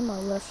you see my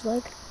left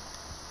leg?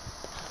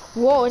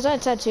 Whoa, is that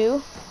a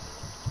tattoo?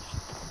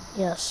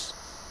 Yes.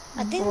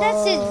 I think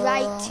that says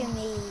right to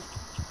me.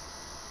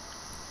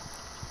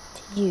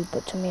 To you,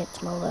 but to me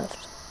it's my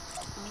left.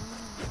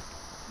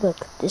 Look,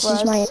 this Well,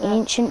 is my that's,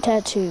 ancient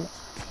tattoo.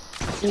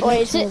 It Wait,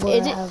 makes me is where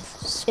it I have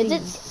speed. Is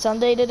it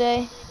Sunday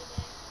today?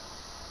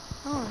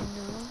 Oh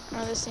no.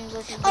 Oh, this seems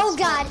like a good Oh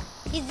spot. God,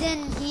 he's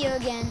in here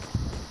again.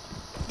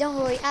 Don't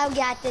worry, I'll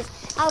got this.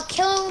 I'll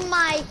kill him with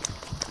my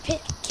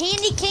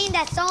candy cane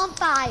that's on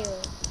fire.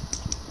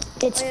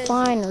 It's Where is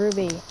fine,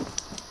 Ruby.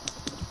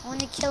 I want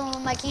to kill him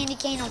with my candy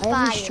cane on I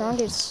have the fire.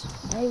 strongest.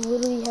 I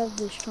literally have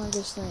the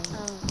strongest thing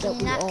that Can you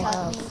we not all cut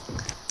have. me?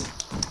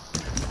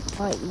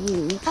 Not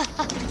you.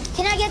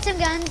 Can I get some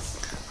guns?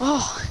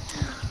 Oh.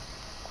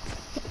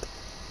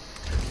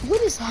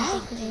 What is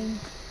happening?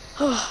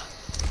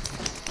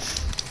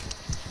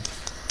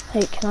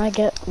 Hey, can I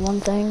get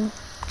one thing?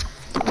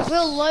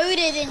 We're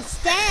loaded and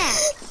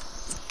stacked.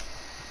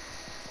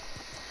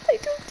 I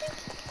don't think.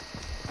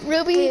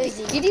 Ruby, Where is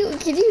he?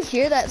 can you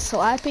hear that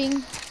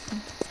slapping?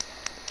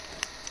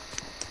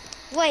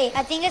 Wait,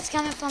 I think it's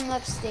coming from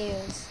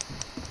upstairs.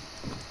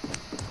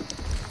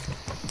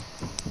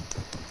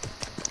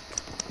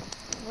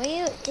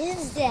 Where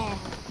is that?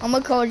 I'm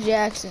gonna call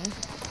Jackson.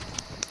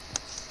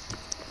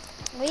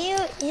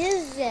 Where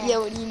is that? Yeah,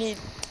 what do you need?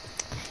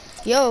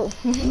 Yo.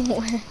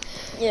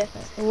 Yeah.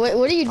 What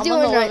are you I'm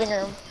doing on the right living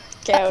room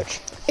couch.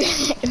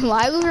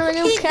 My living room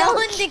He's couch? on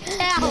the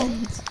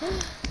couch.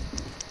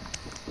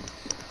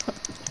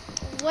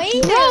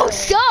 Wait. Bro,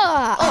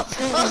 stop!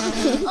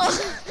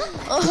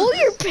 Pull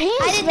your I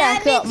pants did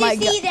back not up, my mean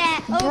to see God.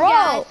 that. Oh Bro.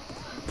 God.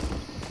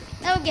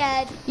 Oh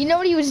God. You know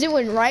what he was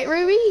doing, right,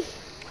 Ruby? I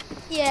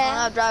don't know Yeah.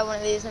 how to drive one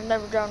of these. I've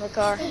never driven a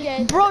car.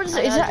 Okay. Bro, I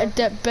know how to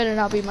that better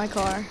not be my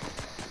car.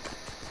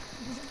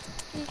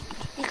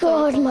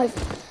 God, my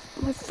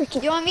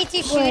freaking. You want me to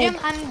shoot leg. him?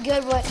 I'm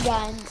good with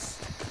guns.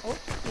 Oh,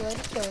 you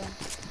already killed him.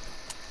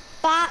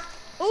 Bop.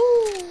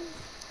 Ooh.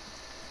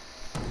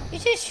 You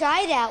should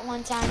try that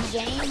one time,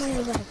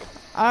 James.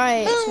 All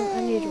right.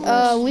 I need to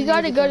rest. We I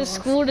gotta need go get to off.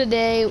 school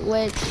today,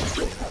 which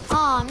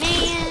Aw,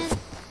 man.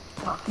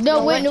 no,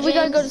 You wait, no, went, we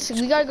gotta go James?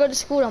 to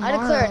school I tomorrow.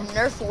 declare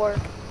a Nerf war.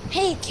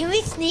 Hey, can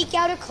we sneak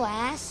out of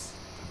class?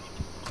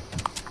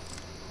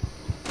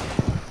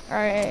 All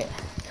right,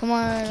 come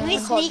on. Can we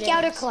Call sneak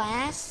out of James.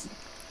 class?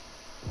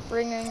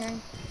 Ring, ring,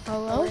 ring.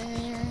 Hello? Ring,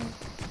 ring, ring.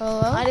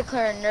 Hello? I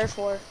declare a Nerf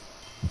war.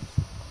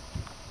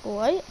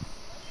 What?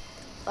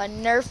 A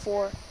Nerf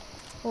war.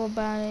 What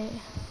about it?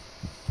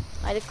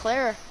 I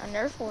declare a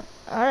Nerf war.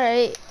 All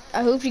right.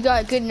 I hope you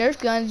got good Nerf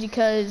guns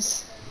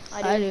because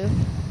I do.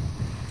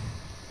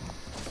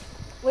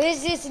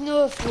 Where's this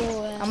North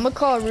for? I'm gonna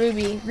call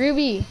Ruby.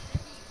 Ruby,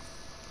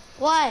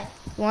 What?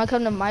 you wanna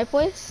come to my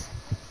place?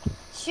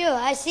 Sure,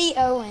 I see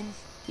Owen.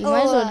 You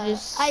might as well Oh,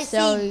 just I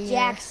sell see your.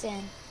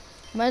 Jackson.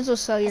 Might as well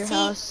sell your see-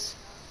 house.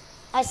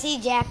 I see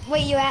Jack.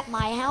 Wait, you at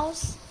my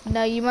house?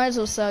 No, you might as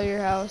well sell your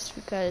house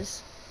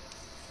because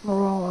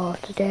We're all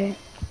off today.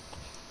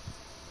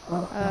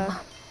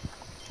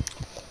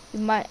 you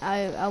might.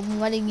 I'm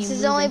letting you. This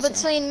is move only into-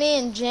 between me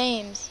and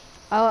James.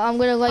 I'm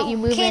gonna let you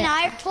move Can in.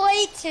 I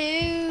play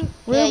too?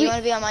 Yeah, Ruby, you want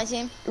to be on my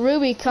team?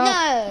 Ruby, come.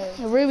 No.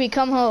 Ruby,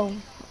 come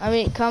home. I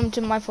mean, come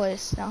to my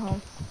place, not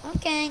home.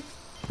 Okay.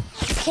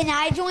 Can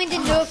I join the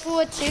Nerf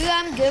war too?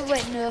 I'm good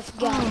with Nerf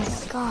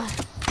guns. God.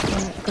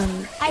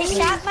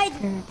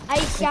 I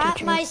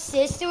shot my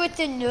sister with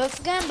the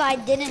Nerf gun, but I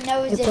didn't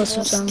know it was a put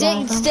some Nerf. sun Stay,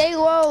 on them. stay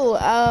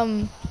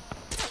low.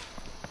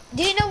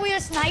 Do you know where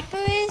a sniper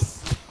is?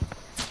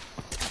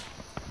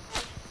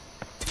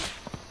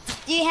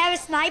 Do you have a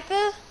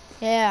sniper?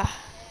 Yeah.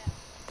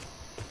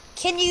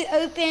 Can you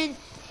open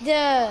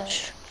the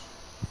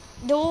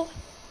door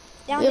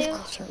down We there?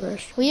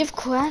 have, we have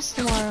class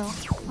tomorrow.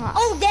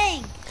 Oh,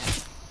 dang!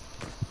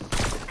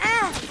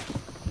 Ah!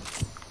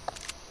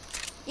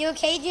 You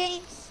okay,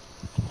 James?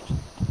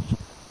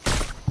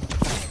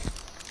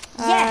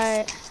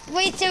 Yes.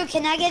 Wait, so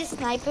can I get a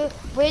sniper?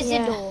 Where's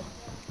Yeah. the door?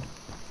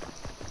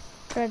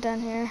 Right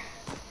down here.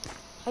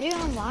 How do you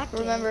unlock it?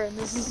 Remember,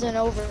 this isn't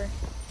over.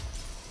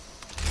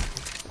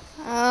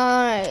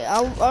 Alright,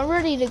 I'm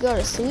ready to go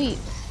to sleep.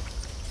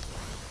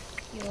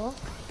 You?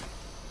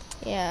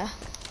 Yeah.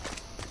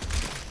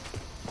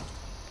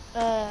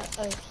 Oh.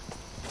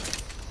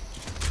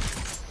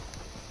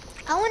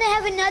 I want to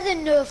have another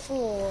Nerf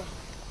war.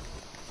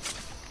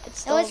 It's That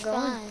still was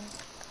going. fun.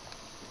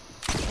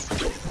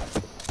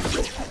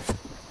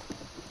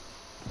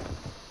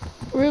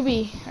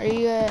 Ruby, are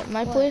you at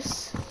my What?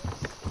 place?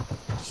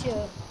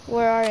 Sure.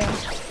 Where are you?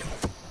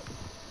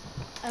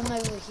 I'm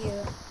over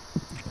here.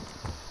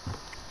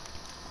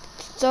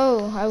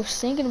 So, I was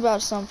thinking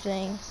about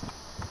something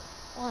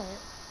What?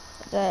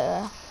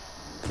 that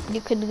you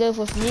could live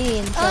with me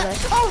instead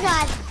of... Oh,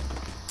 God.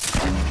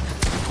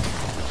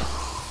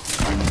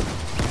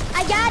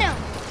 I got him.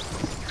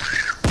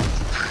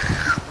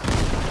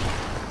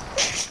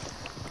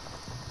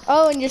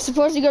 Oh, and you're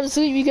supposed to go to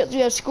sleep because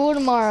we have school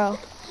tomorrow.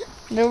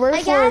 The work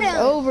I got is him.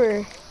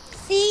 over.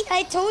 See,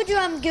 I told you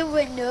I'm good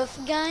with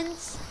Nerf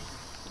guns.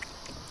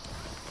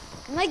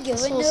 Am I good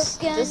with Nerf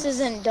guns? This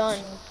isn't done.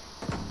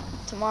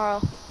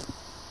 Tomorrow,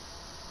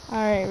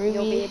 Alright,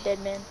 you'll be a Ruby. dead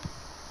man.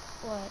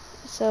 What?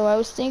 So I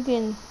was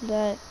thinking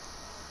that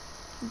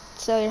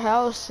sell your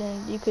house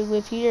and you could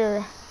live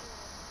here.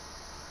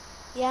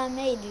 Yeah, I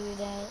may do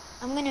that.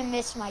 I'm gonna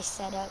miss my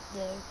setup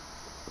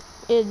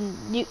though.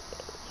 And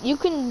you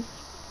can...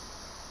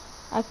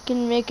 I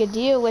can make a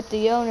deal with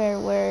the owner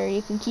where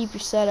you can keep your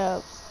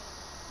setup,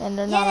 and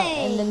they're not,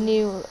 and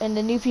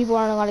the new people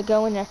aren't allowed to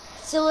go in there.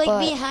 So like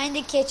But- behind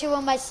the kitchen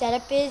where my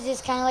setup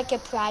is kind of like a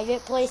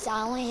private place.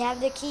 I only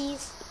have the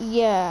keys.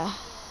 Yeah.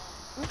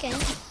 Okay.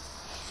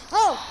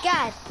 Oh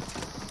God,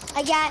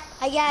 I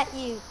got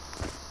you.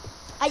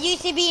 I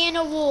used to be in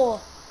a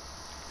war.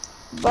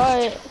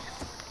 But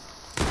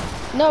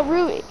no,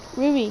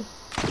 Ruby,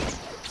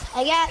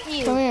 I got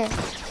you. come here.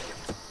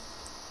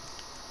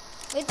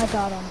 I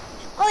got him.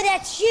 Oh,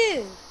 that's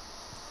you.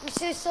 I'm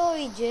so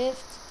sorry,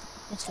 Drift.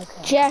 It's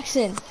okay.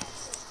 Jackson,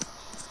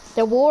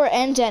 the war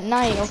ends at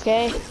night,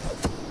 okay?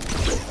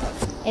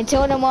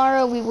 Until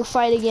tomorrow, we will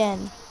fight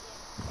again.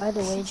 By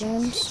the way,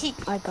 James,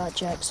 I got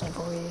Jackson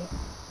for you.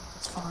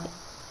 It's fine.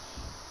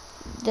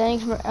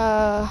 Thanks,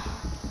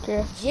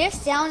 Drift. Drift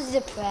sounds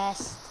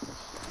depressed.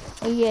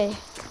 Okay.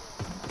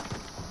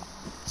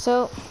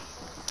 So,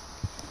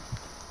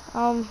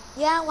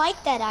 Yeah, I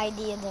like that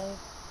idea though.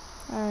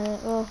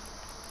 alright, well,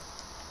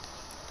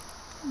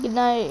 good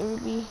night,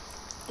 Ruby.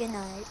 Good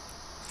night.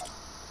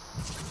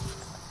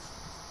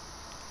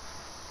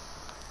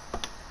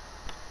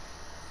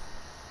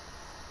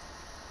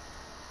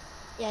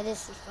 Yeah,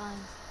 this is fun.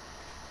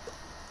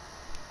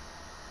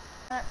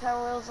 That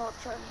Power Wheels all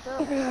charged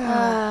up.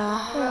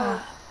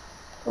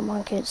 Come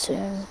on, get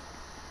soon.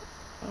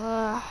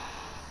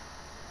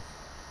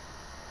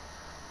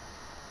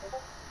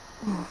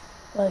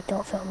 Like,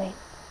 don't film me.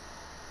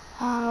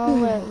 I'll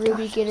let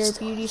Ruby get her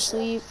beauty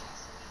sleep.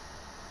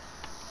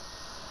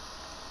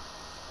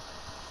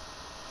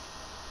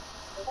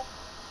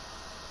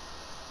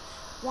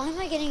 Why am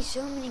I getting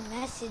so many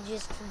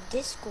messages from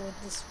Discord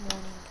this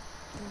morning?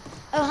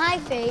 Oh, hi,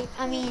 Faith.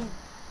 I mean,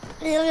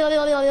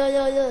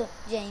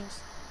 James.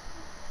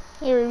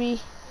 Hey, Ruby.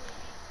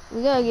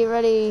 We gotta get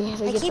ready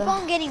to I get keep the...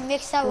 on getting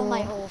mixed up with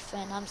my whole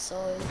friend. I'm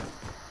sorry.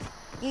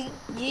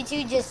 You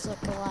two just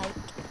look alike.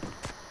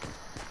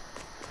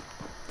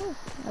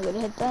 I'm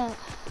gonna hit that.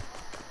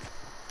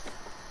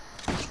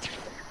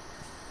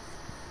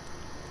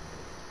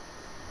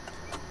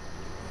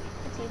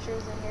 The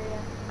teacher's in here,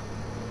 yeah.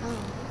 Oh,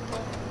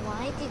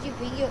 why did you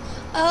bring your...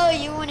 Oh,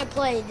 you want to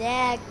play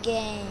that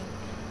game.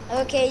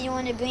 Okay, you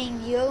want to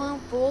bring your own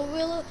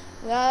four-wheeler?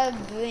 Well, I'll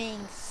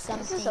bring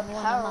something. This is a one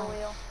of Power mine.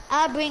 Wheel.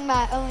 I'll bring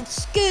my own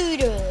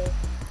scooter.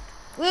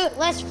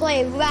 Let's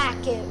play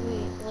Rocket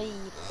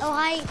League. Oh,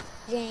 hi,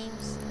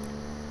 James.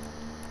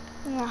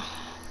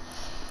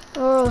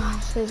 Oh,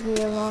 it's gonna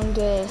be a long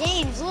day.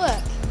 James,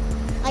 look.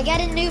 I got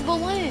a new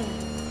balloon.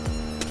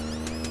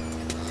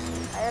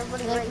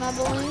 Everybody Like my race.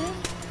 balloon?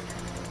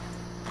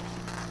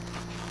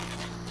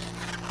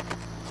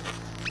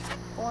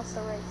 Who wants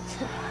to race?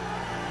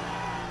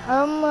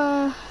 I'm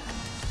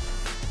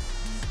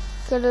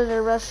go to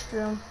the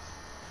restroom.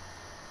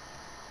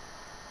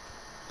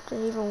 There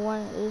even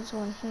is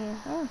one here.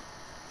 Oh.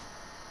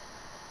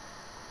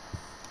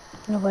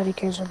 Nobody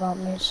cares about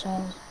me, so.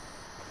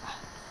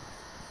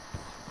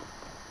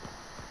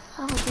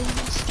 Oh, damn,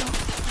 that's still...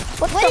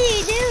 What are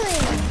you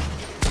doing?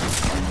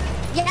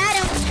 Got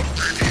him.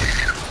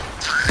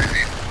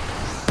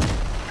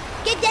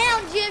 Get down,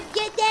 Jim.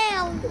 Get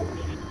down.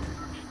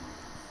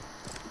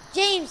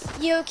 James,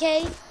 you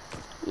okay?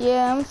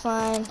 Yeah, I'm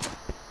fine.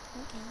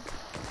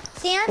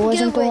 See, I'm Who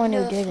wasn't good the with one who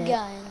Nerf did it?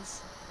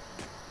 guns.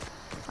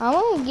 I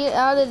want to get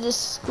out of this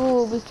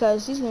school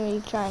because he's gonna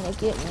be trying to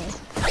get me.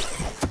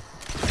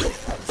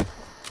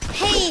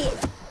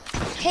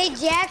 Hey,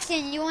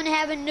 Jackson, you want to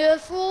have a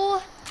Nerf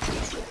war?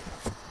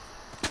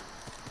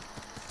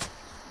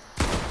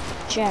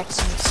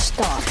 Jackson,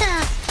 stop.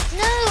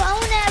 No, I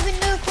want to have a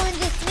Nerf one,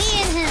 just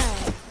me and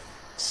him.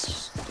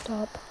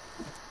 Stop.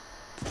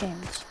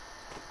 James.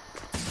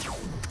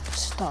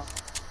 Stop.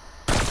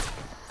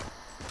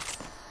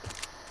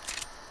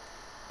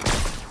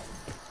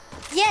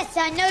 Yes,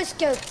 I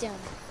no-scoped him.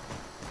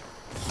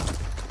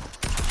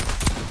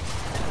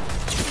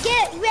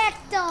 Get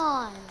wrecked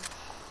on.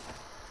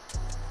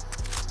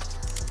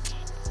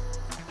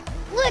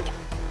 Look,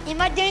 am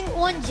I doing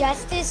one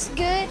justice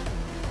good?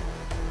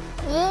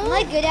 Am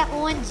I good at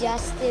one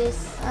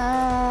justice?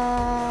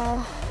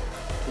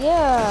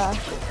 Yeah.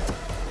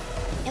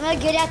 Am I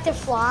good at the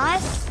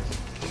floss?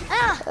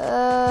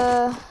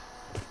 Ah,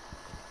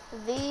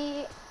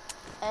 The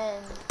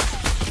end.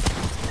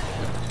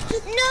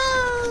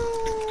 no!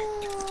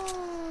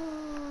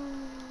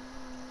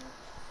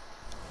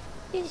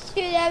 You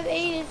should have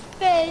ate his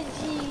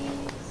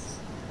veggies.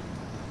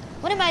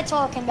 What am I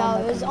talking about?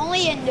 It was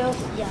only a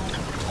Nerf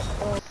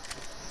gun.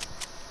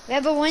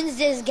 Whoever wins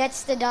this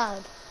gets the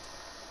dub.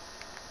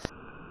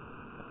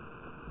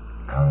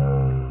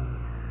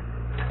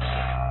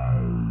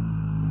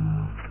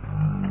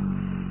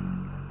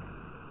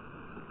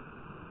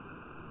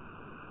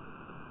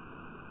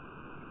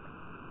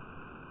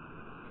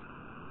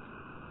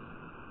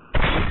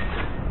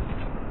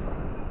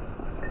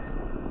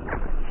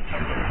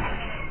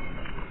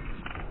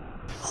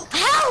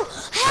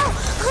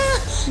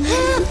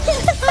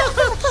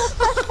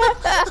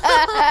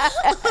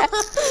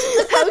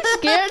 How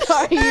scared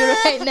are you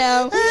right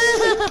now?